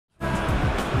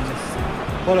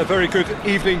Well, a very good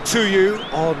evening to you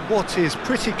on what is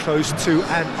pretty close to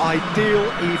an ideal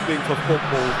evening for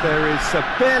football. There is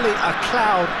barely a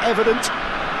cloud evident.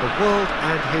 The world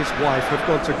and his wife have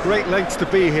gone to great lengths to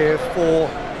be here for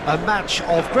a match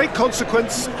of great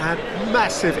consequence and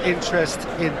massive interest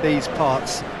in these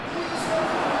parts.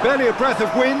 Barely a breath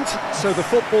of wind, so the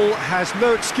football has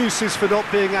no excuses for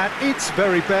not being at its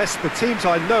very best. The teams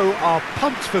I know are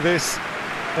pumped for this.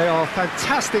 They are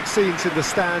fantastic scenes in the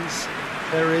stands.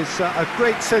 There is a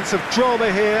great sense of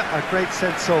drama here, a great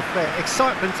sense of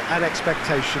excitement and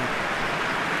expectation.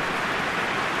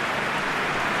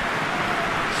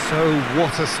 So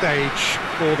what a stage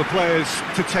for the players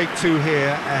to take to here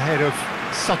ahead of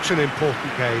such an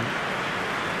important game.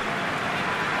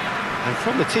 And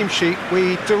from the team sheet,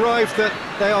 we derive that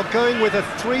they are going with a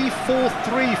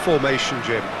 3-4-3 formation,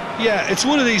 Jim. Yeah, it's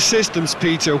one of these systems,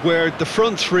 Peter, where the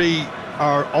front three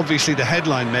are obviously the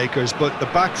headline makers, but the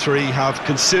back three have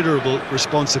considerable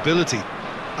responsibility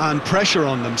and pressure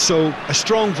on them. So a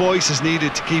strong voice is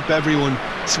needed to keep everyone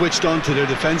switched on to their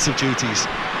defensive duties.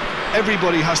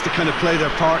 Everybody has to kind of play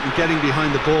their part in getting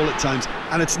behind the ball at times,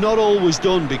 and it's not always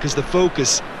done because the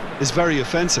focus is very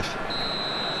offensive.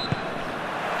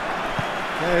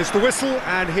 There's the whistle,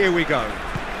 and here we go.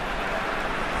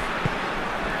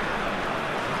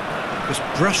 Just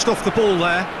brushed off the ball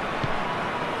there.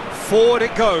 Forward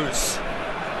it goes.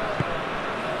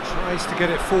 Tries to get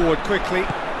it forward quickly.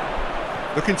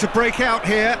 Looking to break out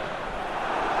here.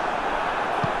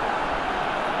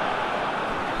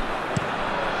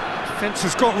 Defence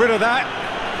has got rid of that.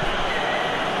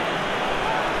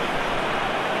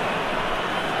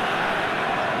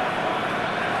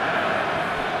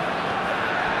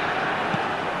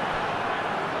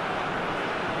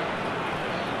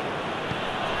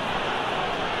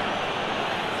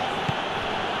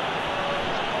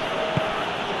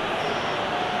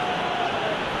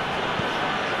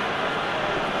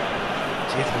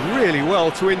 Did really well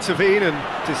to intervene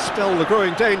and dispel the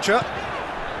growing danger.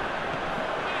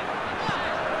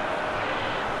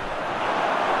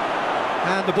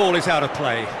 And the ball is out of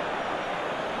play.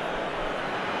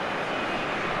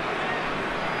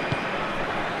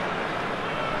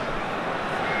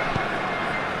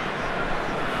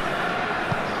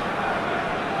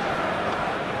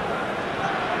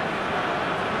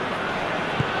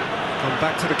 Come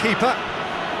back to the keeper.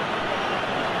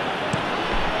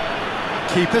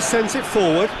 Keeper sends it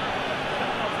forward.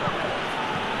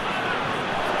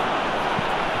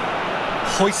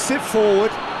 Hoists it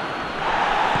forward.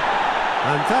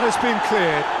 And that has been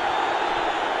cleared.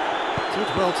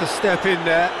 Did well to step in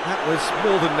there. That was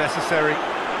more than necessary.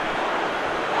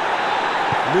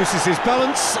 Loses his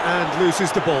balance and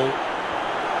loses the ball.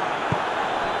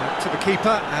 Back to the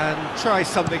keeper and try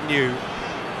something new.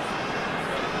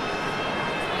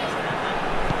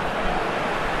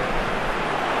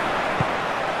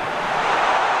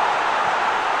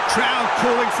 Crowd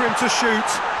calling for him to shoot.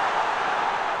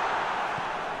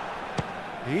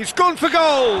 He's gone for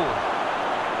goal!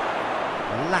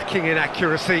 Lacking in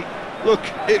accuracy. Look,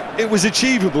 it was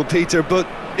achievable, Peter, but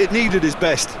it needed his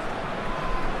best.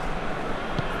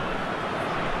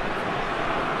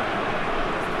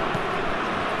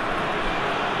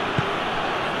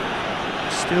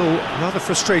 Still, rather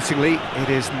frustratingly, it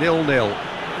is 0-0.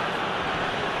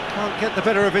 Can't get the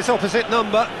better of his opposite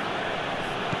number.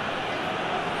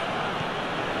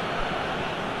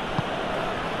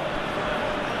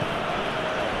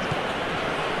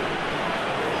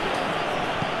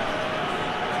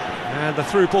 And the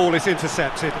through ball is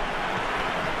intercepted.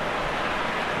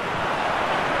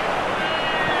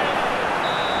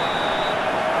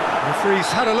 Referee's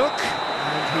had a look,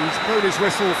 and he's blown his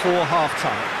whistle for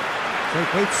half-time. So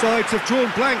both sides have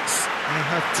drawn blanks. They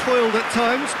have toiled at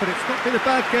times, but it's not been a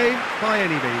bad game by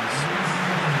any means.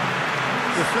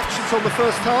 Reflections on the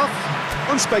first half?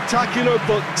 Unspectacular,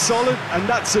 but solid, and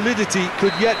that solidity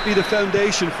could yet be the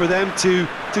foundation for them to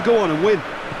go on and win.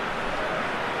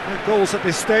 No goals at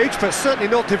this stage, but certainly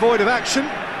not devoid of action.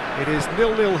 It is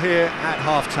 0-0 here at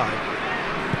half-time.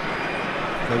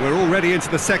 So we're already into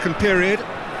the second period.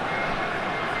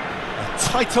 A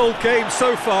tight old game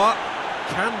so far.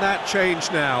 Can that change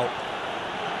now?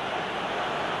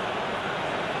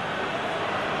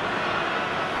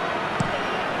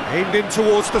 Aimed in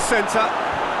towards the centre.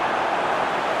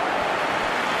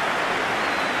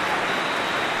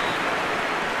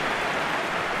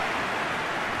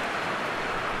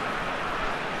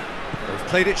 They've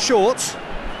played it short.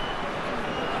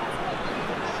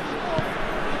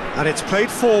 And it's played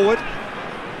forward.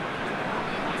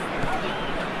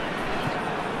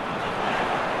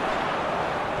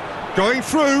 Going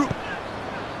through.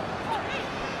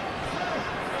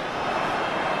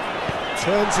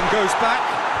 Turns and goes back.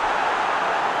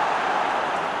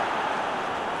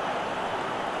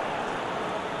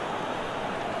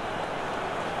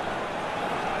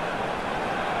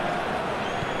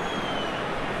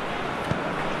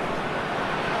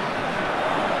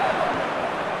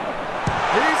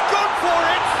 He's gone for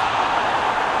it!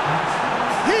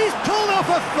 He's pulled off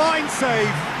a fine save.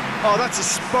 Oh, that's a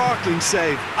sparkling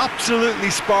save.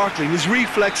 Absolutely sparkling. His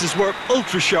reflexes were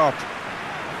ultra sharp.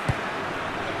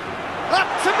 Up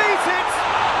to meet it!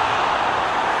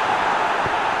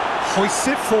 Hoists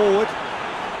it forward.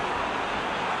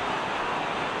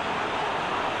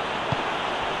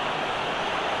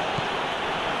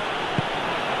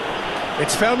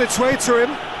 It's found its way to him.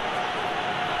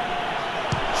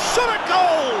 Shot at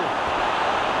goal!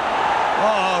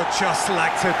 Oh, just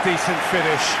lacked a decent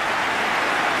finish.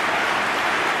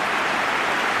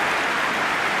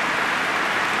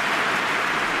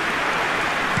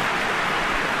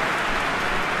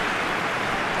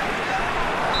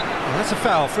 Well, that's a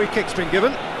foul. Free kick's been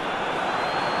given.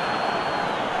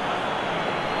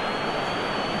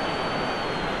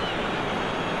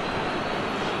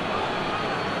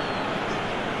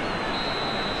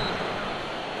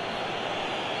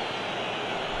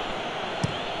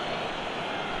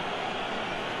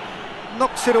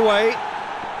 Knocks it away.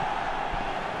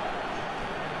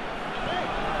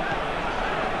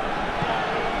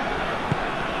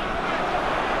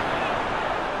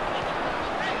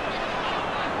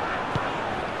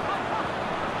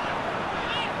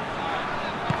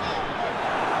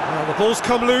 Well, the ball's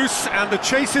come loose and the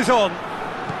chase is on.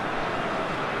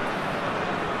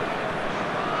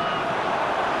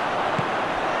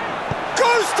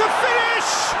 Goes to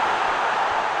finish!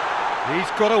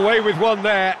 He's got away with one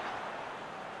there.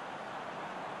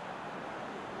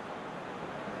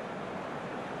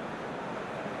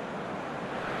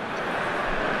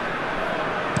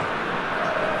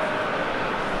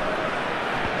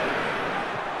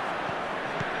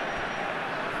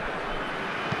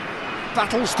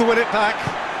 Battles to win it back.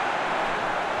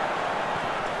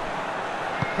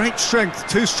 Great strength,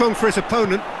 too strong for his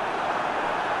opponent.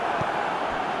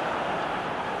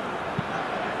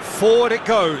 Forward it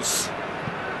goes.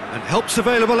 And help's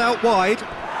available out wide.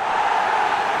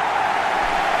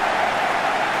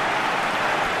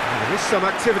 Well, there is some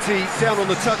activity down on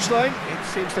the touchline. It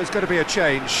seems there's going to be a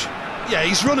change. Yeah,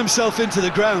 he's run himself into the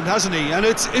ground, hasn't he? And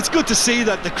it's good to see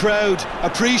that the crowd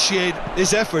appreciate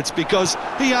his efforts, because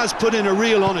he has put in a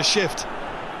real honest shift.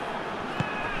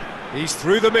 He's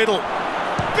through the middle.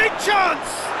 Big chance!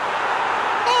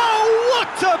 Oh,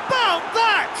 what about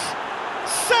that?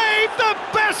 Save the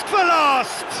best for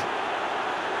last!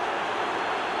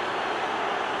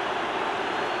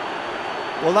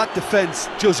 Well, that defence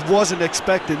just wasn't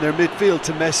expecting their midfield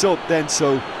to mess up then,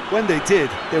 so when they did,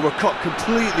 they were caught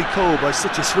completely cold by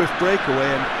such a swift breakaway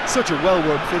and such a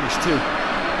well-worked finish too.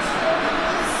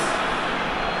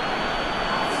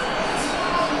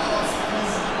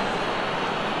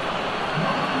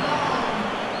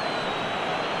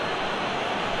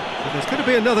 Well, there's going to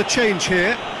be another change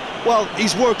here. Well,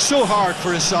 he's worked so hard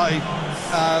for his side,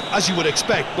 as you would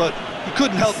expect, but you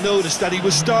couldn't help notice that he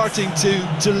was starting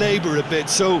to labour a bit,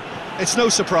 so it's no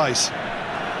surprise.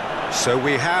 So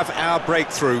we have our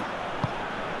breakthrough.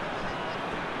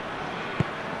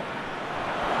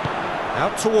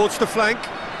 Out towards the flank.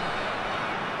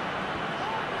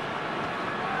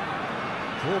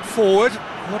 Brought forward.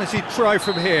 What does he try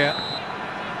from here?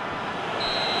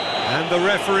 And the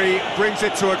referee brings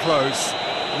it to a close.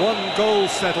 One goal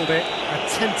settled it. A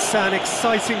tense and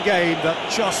exciting game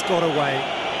that just got away.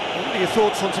 What are your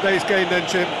thoughts on today's game then,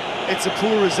 Jim? It's a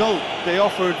poor result. They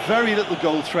offered very little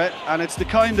goal threat, and it's the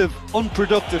kind of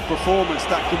unproductive performance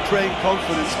that can drain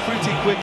confidence pretty quickly.